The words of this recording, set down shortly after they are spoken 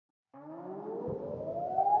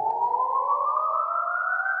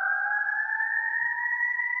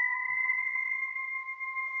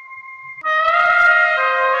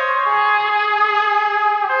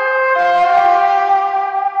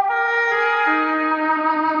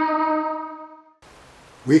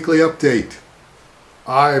Weekly update.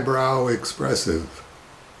 Eyebrow expressive.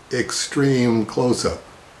 Extreme close-up.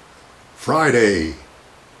 Friday,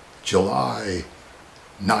 July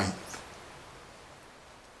 9th.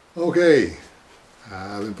 Okay,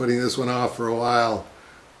 I've been putting this one off for a while,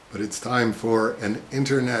 but it's time for an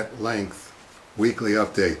internet-length weekly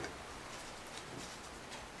update.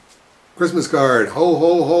 Christmas card. Ho,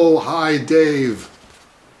 ho, ho. Hi, Dave.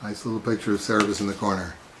 Nice little picture of Cerebus in the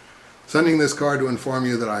corner. Sending this card to inform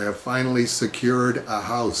you that I have finally secured a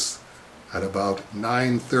house at about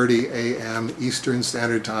 9:30 a.m. Eastern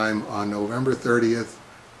Standard Time on November 30th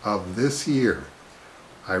of this year.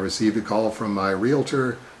 I received a call from my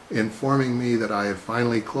realtor informing me that I had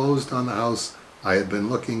finally closed on the house I had been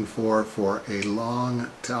looking for a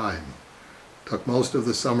long time. Took most of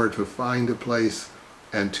the summer to find a place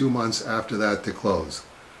and 2 months after that to close.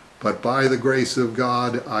 But by the grace of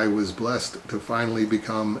God, I was blessed to finally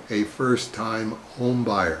become a first-time home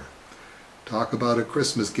buyer. Talk about a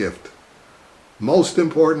Christmas gift. Most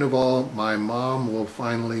important of all, my mom will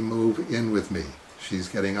finally move in with me. She's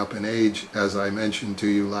getting up in age, as I mentioned to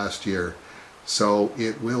you last year, so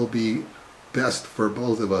it will be best for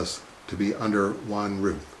both of us to be under one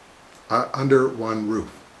roof.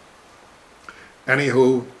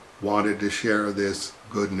 Anywho, wanted to share this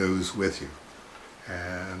good news with you.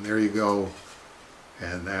 And there you go.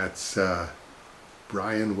 And that's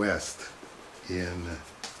Brian West in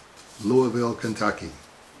Louisville, Kentucky.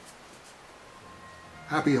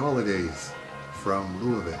 Happy holidays from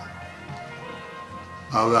Louisville.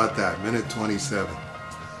 How about that? Minute 27.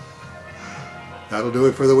 That'll do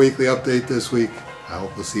it for the weekly update this week. I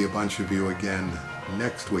hope we'll see a bunch of you again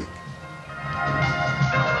next week.